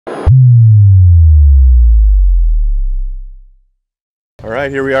All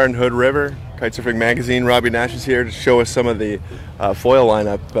right, here we are in Hood River. Kitesurfing Magazine. Robby Naish is here to show us some of the foil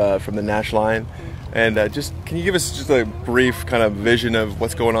lineup from the Naish line. And just can you give us just a brief kind of vision of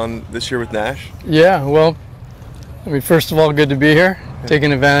what's going on this year with Naish? Yeah, well, I mean, first of all, good to be here,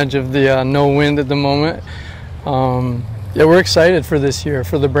 taking advantage of the no wind at the moment. Yeah, we're excited for this year.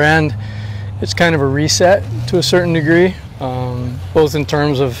 For the brand, it's kind of a reset to a certain degree, both in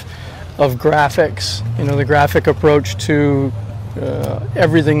terms of graphics. You know, the graphic approach to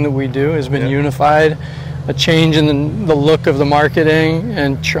everything that we do has been unified, a change in the look of the marketing,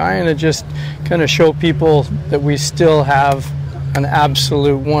 and trying to just kind of show people that we still have an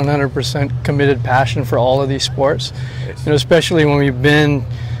absolute 100% committed passion for all of these sports. You know, especially when we've been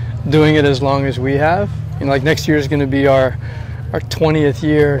doing it as long as we have. You know, like next year is going to be our 20th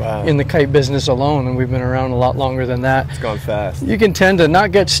year in the kite business alone, and we've been around a lot longer than that. It's gone fast. You can tend to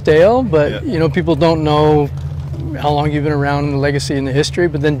not get stale, but you know, people don't know how long you've been around in the legacy and the history,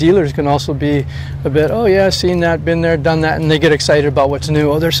 but then dealers can also be a bit, oh yeah, seen that, been there, done that, and they get excited about what's new.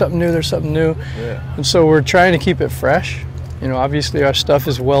 Oh, there's something new, there's something new. And so we're trying to keep it fresh. You know, obviously our stuff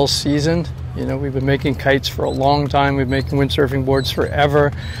is well seasoned. You know, we've been making kites for a long time. We've been making windsurfing boards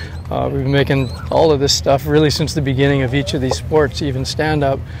forever. We've been making all of this stuff really since the beginning of each of these sports, even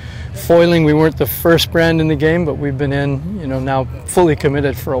stand-up. Foiling, we weren't the first brand in the game, but we've been in, you know, now fully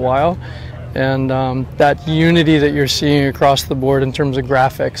committed for a while. And that unity that you're seeing across the board in terms of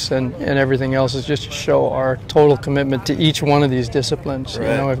graphics and everything else is just to show our total commitment to each one of these disciplines. You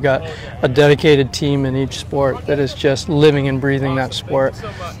know, we've got a dedicated team in each sport that is just living and breathing that sport.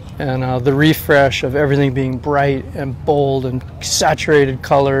 And the refresh of everything being bright and bold and saturated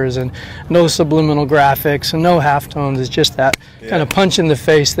colors and no subliminal graphics and no halftones is just that kind of punch in the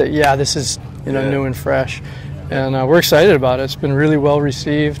face that, yeah, this is, you know, new and fresh. And we're excited about it. It's been really well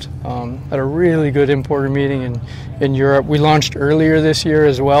received. At a really good importer meeting in Europe. We launched earlier this year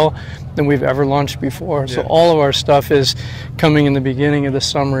as well than we've ever launched before. So all of our stuff is coming in the beginning of the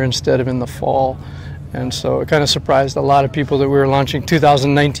summer instead of in the fall. And so it kind of surprised a lot of people that we were launching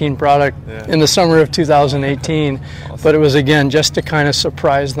 2019 product in the summer of 2018. But it was, again, just to kind of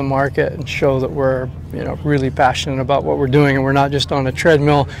surprise the market and show that we're, you know, really passionate about what we're doing, and we're not just on a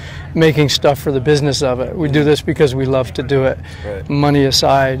treadmill making stuff for the business of it. We do this because we love to do it. Money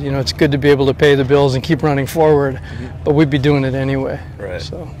aside, you know, it's good to be able to pay the bills and keep running forward, but we'd be doing it anyway.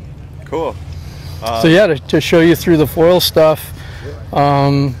 So cool. So yeah, to show you through the foil stuff,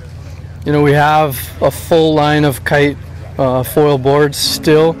 you know, we have a full line of kite foil boards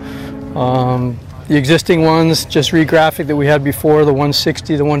still. The existing ones, just re-graphic that we had before, the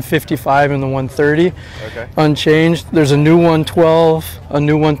 160, the 155, and the 130, unchanged. There's a new 112, a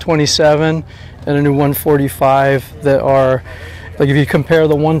new 127, and a new 145 that are, like if you compare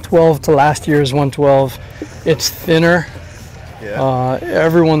the 112 to last year's 112, it's thinner.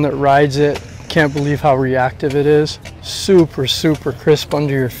 Everyone that rides it can't believe how reactive it is. Super, super crisp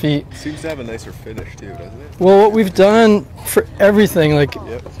under your feet. Seems to have a nicer finish too, doesn't it? Well, what we've done for everything, like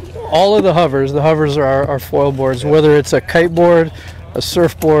all of the hovers are our foil boards, whether it's a kite board, a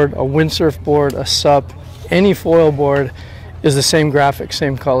surfboard, a windsurf board, a sup, any foil board is the same graphic,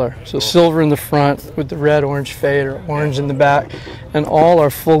 same color. So silver in the front with the red, orange fade or orange in the back, and all are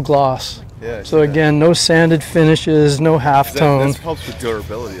full gloss. So again, no sanded finishes, no halftone. That helps with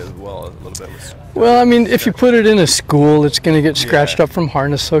durability as well, a little bit. Well, I mean, if you put it in a school, it's going to get scratched up from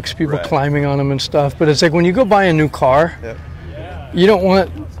harness hooks, people climbing on them and stuff. But it's like when you go buy a new car, you don't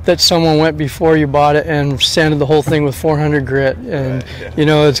want that someone went before you bought it and sanded the whole thing with 400 grit, and you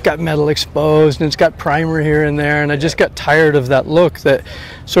know, it's got metal exposed and it's got primer here and there, and I just got tired of that look that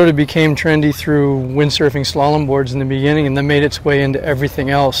sort of became trendy through windsurfing slalom boards in the beginning and then made its way into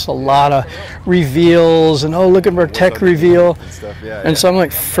everything else. A lot of reveals and, oh, look at our tech reveal and so I'm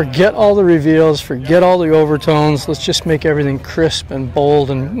like, forget all the reveals, forget all the overtones, let's just make everything crisp and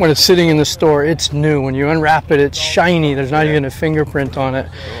bold, and when it's sitting in the store, it's new. When you unwrap it, it's shiny, there's not even a fingerprint on it.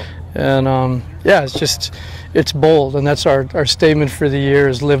 And yeah, it's bold, and that's our statement for the year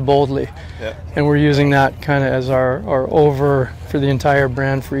is live boldly. And we're using that kind of as our over for the entire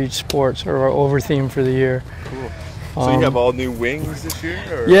brand for each sport, or our over theme for the year. So you have all new wings this year?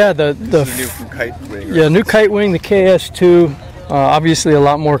 Or yeah, the new kite wing. Yeah, new kite wing, the KS2. Obviously a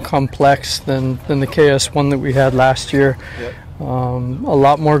lot more complex than the KS1 that we had last year. A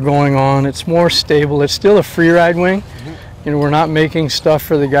lot more going on. It's more stable. It's still a free ride wing. You know, we're not making stuff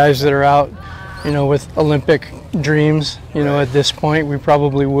for the guys that are out, you know, with Olympic dreams. You know, at this point, we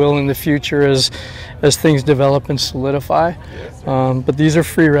probably will in the future as things develop and solidify. But these are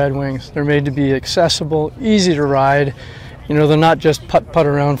free ride wings. They're made to be accessible, easy to ride. You know, they're not just putt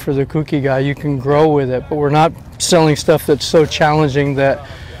around for the kooky guy. You can grow with it, but we're not selling stuff that's so challenging that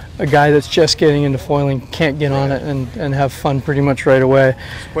a guy that's just getting into foiling can't get on it and have fun pretty much right away.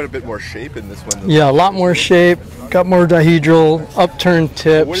 There's quite a bit more shape in this one. Yeah, a lot more shape, got more dihedral, upturned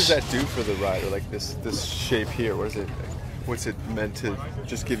tips. What does that do for the rider? Like this shape here, what's it meant to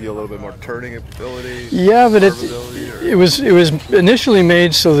just give you a little bit more turning ability? Yeah, but it was initially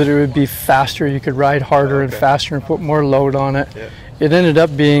made so that it would be faster. You could ride harder and faster and put more load on it. Yeah. It ended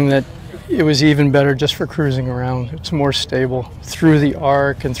up being that it was even better just for cruising around. It's more stable through the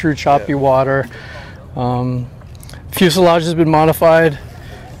arc and through choppy water. Fuselage has been modified.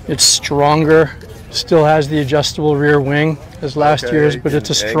 It's stronger. Still has the adjustable rear wing as last year's, but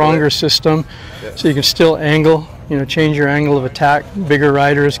it's a stronger system. So you can still angle, you know, change your angle of attack. Bigger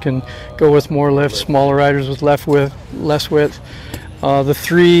riders can go with more lift, smaller riders with less width.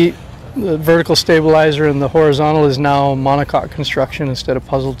 The vertical stabilizer and the horizontal is now monocoque construction instead of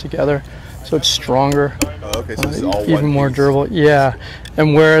puzzled together. So it's stronger, so this is all even more durable. Yeah,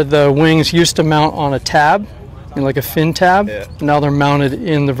 and where the wings used to mount on a tab, you know, like a fin tab, now they're mounted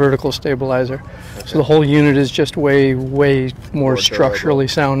in the vertical stabilizer. So the whole unit is just way more structurally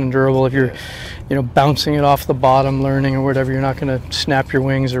sound and durable. If you're, you know, bouncing it off the bottom, learning or whatever, you're not going to snap your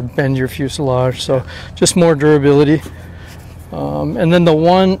wings or bend your fuselage. So just more durability. And then the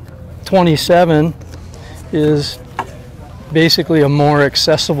 127 is basically a more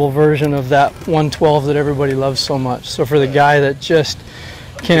accessible version of that 112 that everybody loves so much. So for the guy that just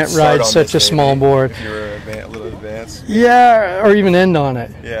can't ride such a small board, if you're a little advanced, or even end on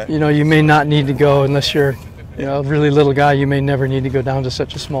it. Yeah. You know, you may not need to go unless you're, you know, a really little guy. You may never need to go down to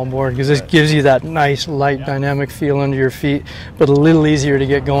such a small board because this gives you that nice, light, dynamic feel under your feet, but a little easier to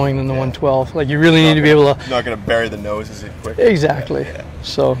get going than the 112. Like you really need to be able to. Not going to bury the nose as quick. Exactly.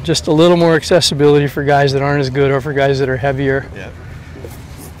 So just a little more accessibility for guys that aren't as good or for guys that are heavier. Yeah.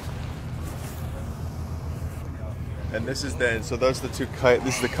 And this is then, so those are the two kite,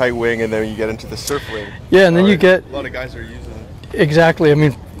 this is the kite wing, and then you get into the surf wing. Yeah, and then you get... A lot of guys are using... Exactly. I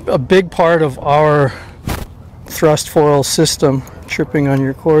mean, a big part of our thrust foil system, tripping on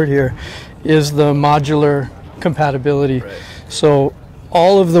your cord here, is the modular compatibility. Right. So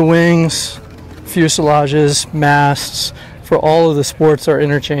all of the wings, fuselages, masts, for all of the sports are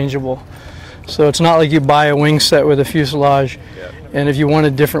interchangeable. So it's not like you buy a wing set with a fuselage, and if you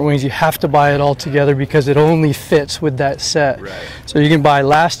wanted different wings, you have to buy it all together because it only fits with that set. Right. So you can buy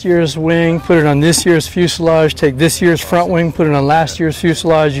last year's wing, put it on this year's fuselage, take this year's front wing, put it on last year's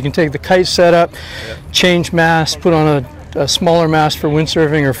fuselage. You can take the kite setup, change mast, put on a smaller mast for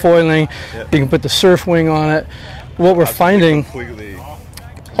windsurfing or foiling. You can put the surf wing on it. What we're finding,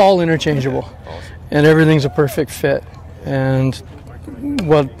 all interchangeable, and everything's a perfect fit. And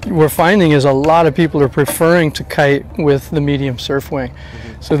what we're finding is a lot of people are preferring to kite with the medium surf wing.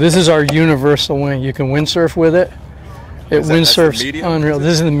 So this is our universal wing. You can windsurf with it. It windsurfs unreal.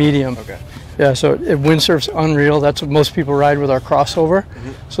 This is the medium. Okay. Yeah, so it windsurfs unreal. That's what most people ride with our crossover.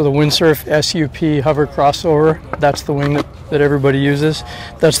 So the windsurf SUP hover crossover, that's the wing that everybody uses.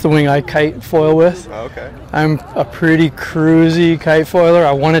 That's the wing I kite foil with. Okay. I'm a pretty cruisy kite foiler.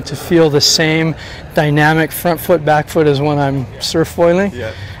 I want it to feel the same dynamic front foot, back foot as when I'm surf foiling.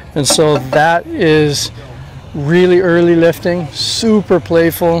 Yeah. And so that is really early lifting, super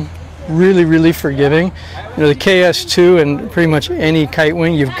playful, really forgiving. You know, the KS2 and pretty much any kite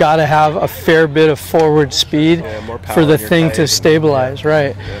wing, you've got to have a fair bit of forward speed for the thing to stabilize,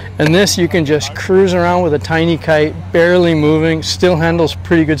 right? And this, you can just cruise around with a tiny kite, barely moving, still handles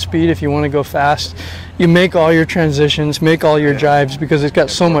pretty good speed if you want to go fast. You make all your transitions, make all your jibes because it's got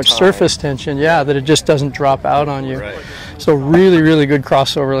so much surface tension, that it just doesn't drop out on you. So really good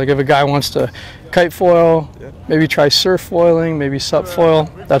crossover. Like if a guy wants to kite foil, maybe try surf foiling, maybe sup foil,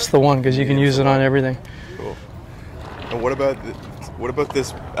 that's the one because you can use it on everything. Cool. And what about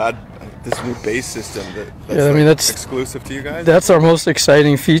this new base system that's exclusive to you guys? That's our most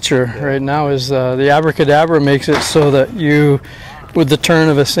exciting feature right now is the Abracadabra makes it so that you, with the turn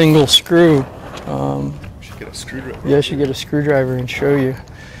of a single screw, should get a screwdriver. Yeah, should get a screwdriver and show you.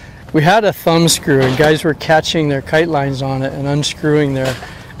 We had a thumb screw and guys were catching their kite lines on it and unscrewing their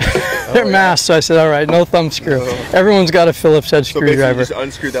mast, so I said, all right, no thumb screw. Everyone's got a Phillips head screwdriver. So just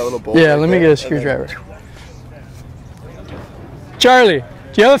unscrew that little bolt. Yeah, let me get a screwdriver. Charlie,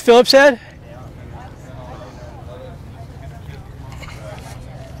 do you have a Phillips head?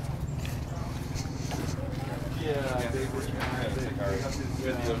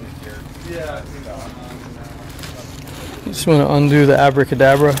 Just want to undo the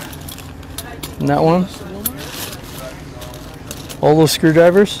Abracadabra and that one. All those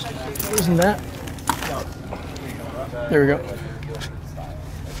screwdrivers, isn't that? There we go.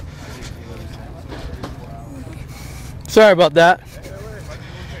 Sorry about that.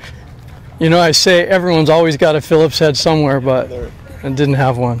 You know, I say everyone's always got a Phillips head somewhere, but I didn't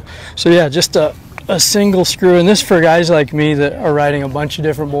have one. So yeah, just a single screw, and this for guys like me that are riding a bunch of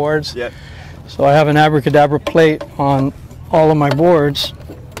different boards. Yep. So I have an abracadabra plate on all of my boards,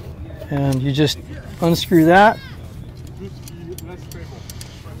 and you just unscrew that,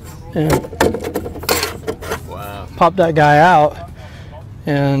 and wow, pop that guy out,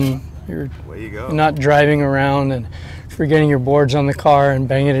 and you're not driving around and forgetting your boards on the car and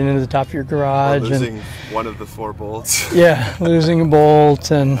banging it into the top of your garage. Or losing one of the 4 bolts. Yeah, losing a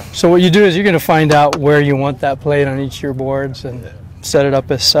bolt. And so what you do is you're going to find out where you want that plate on each of your boards and set it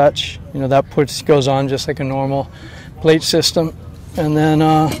up as such. You know, that goes on just like a normal plate system. And then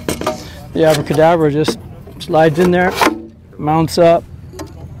the abracadabra just slides in there, mounts up,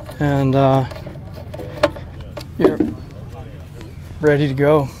 and you're ready to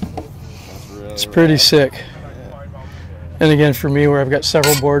go. It's pretty sick. And again, for me, where I've got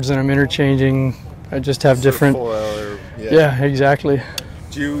several boards that I'm interchanging, I just have different. Yeah, exactly.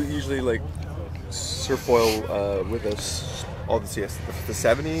 Do you usually like surf foil with all the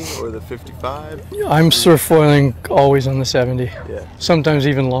 70 or the 55? I'm surf foiling always on the 70. Yeah. Sometimes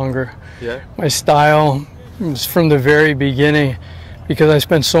even longer. Yeah. My style is from the very beginning, because I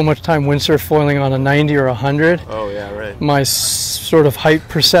spent so much time windsurf foiling on a 90 or 100. Oh yeah, right. My sort of height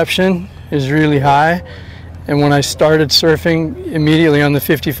perception is really high. And when I started surfing, immediately on the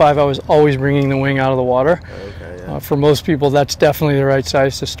 55, I was always bringing the wing out of the water. Okay, yeah. For most people, that's definitely the right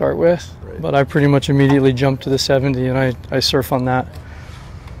size to start with. Right. But I pretty much immediately jumped to the 70, and I surf on that.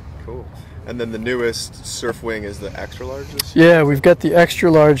 Cool. And then the newest surf wing is the extra large? Yeah, we've got the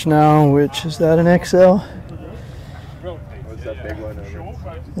extra large now, which is that an XL? What's that big one?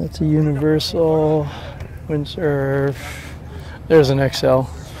 That's a universal windsurf. There's an XL.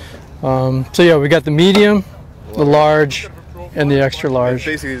 So yeah, we got the medium, the large, and the extra large.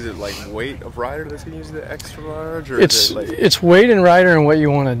 And basically, is it like weight of rider that's going to use the extra large? Or it's weight and rider and what you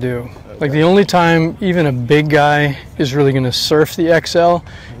want to do. Okay. Like the only time even a big guy is really going to surf the XL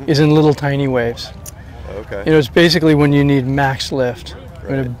is in little tiny waves. Okay. You know, it's basically when you need max lift.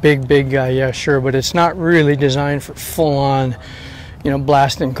 Right. I mean, a big guy, yeah, sure, but it's not really designed for full-on, you know,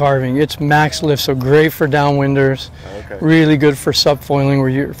 blasting carving. It's max lift, so great for downwinders. Okay. Really good for subfoiling, where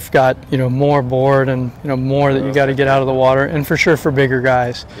you've got, you know, more board and, you know, more that you got to get out of the water, and for sure for bigger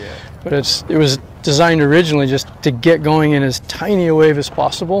guys. Yeah. But it was designed originally just to get going in as tiny a wave as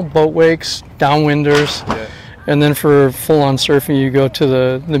possible, boat wakes, downwinders, and then for full-on surfing you go to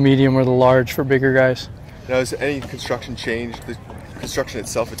the medium or the large for bigger guys. Now, has any construction changed? The construction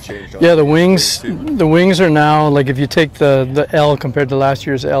itself has changed? Yeah, the wings are now, like if you take the L compared to last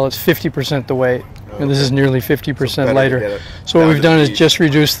year's L, it's 50% the weight. Okay. And this is nearly 50% lighter. So what we've done is just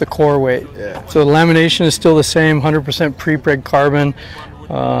reduce the core weight. Yeah. So the lamination is still the same, 100% pre-preg carbon,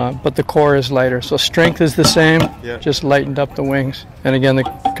 but the core is lighter. So strength is the same, just lightened up the wings. And again, the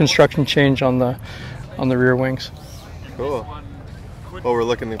construction change on the rear wings. Cool. Well, we're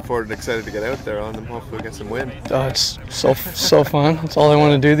looking forward and excited to get out there on them. Hopefully we get some wind. Oh, it's so fun. That's all I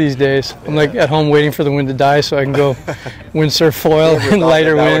want to do these days. I'm like at home waiting for the wind to die so I can go windsurf foil in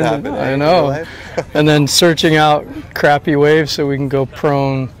lighter wind. I know. And then searching out crappy waves so we can go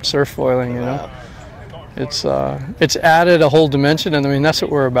prone surf foiling, you know. It's added a whole dimension, and I mean that's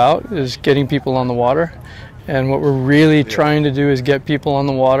what we're about, is getting people on the water. And what we're really trying to do is get people on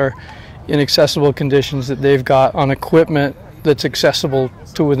the water in accessible conditions that they've got on equipment that's accessible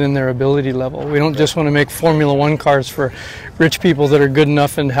to within their ability level. We don't just want to make Formula One cars for rich people that are good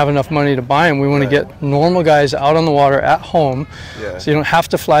enough and have enough money to buy them. We want to get normal guys out on the water at home, so you don't have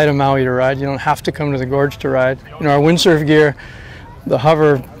to fly to Maui to ride. You don't have to come to the gorge to ride. You know, our windsurf gear, the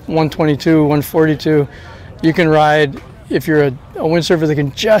Hover 122, 142, you can ride if you're a windsurfer that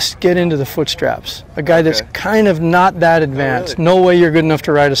can just get into the foot straps. A guy that's kind of not that advanced. Oh, really? No way you're good enough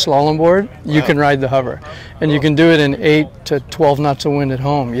to ride a slalom board. You can ride the Hover. And you can do it in 8 to 12 knots of wind at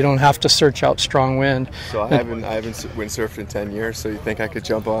home. You don't have to search out strong wind. So I haven't windsurfed in 10 years, so you think I could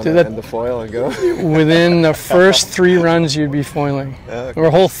jump on and the foil and go? Within the first 3 runs you'd be foiling. Our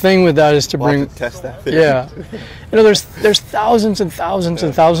whole thing with that is to bring... to test that thing. Yeah. You know, there's thousands and thousands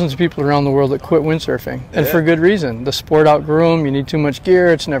and thousands of people around the world that quit windsurfing. And for good reason. The sport outgrew them. You need too much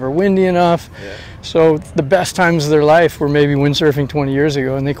gear. It's never windy enough. So the best times of their life were maybe windsurfing 20 years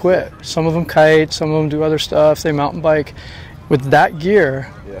ago, and they quit. Some of them kite, some of them do other stuff, they mountain bike. With that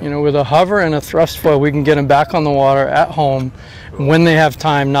gear, you know, with a Hover and a thrust foil, we can get them back on the water at home when they have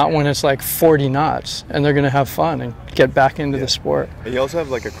time, not when it's like 40 knots, and they're going to have fun and get back into the sport. And you also have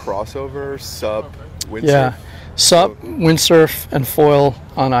like a crossover sub windsurf. Yeah, SUP, windsurf, and foil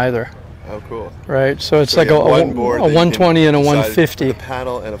on either. Oh, cool. Right, so it's So like you a have one board that you 120 and a decide 150. with a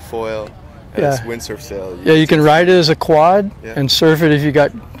paddle and a foil, and Yeah. it's windsurf sail. Yeah, you can ride it as a quad Yeah. and surf it if you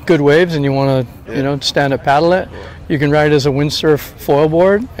got good waves and you want to, you know, stand up paddle it. You can ride as a windsurf foil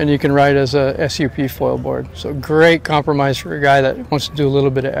board, and you can ride as a SUP foil board. So great compromise for a guy that wants to do a little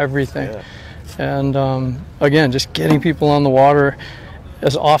bit of everything. Yeah. And again, just getting people on the water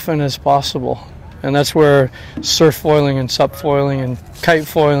as often as possible. And that's where surf foiling and SUP foiling and kite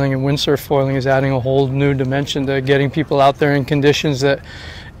foiling and windsurf foiling is adding a whole new dimension to getting people out there in conditions that,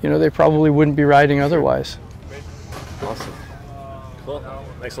 you know, they probably wouldn't be riding otherwise. Awesome. Cool.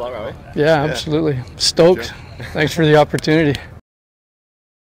 Thanks a lot, Robby. Yeah, absolutely. Stoked. Thanks for the opportunity.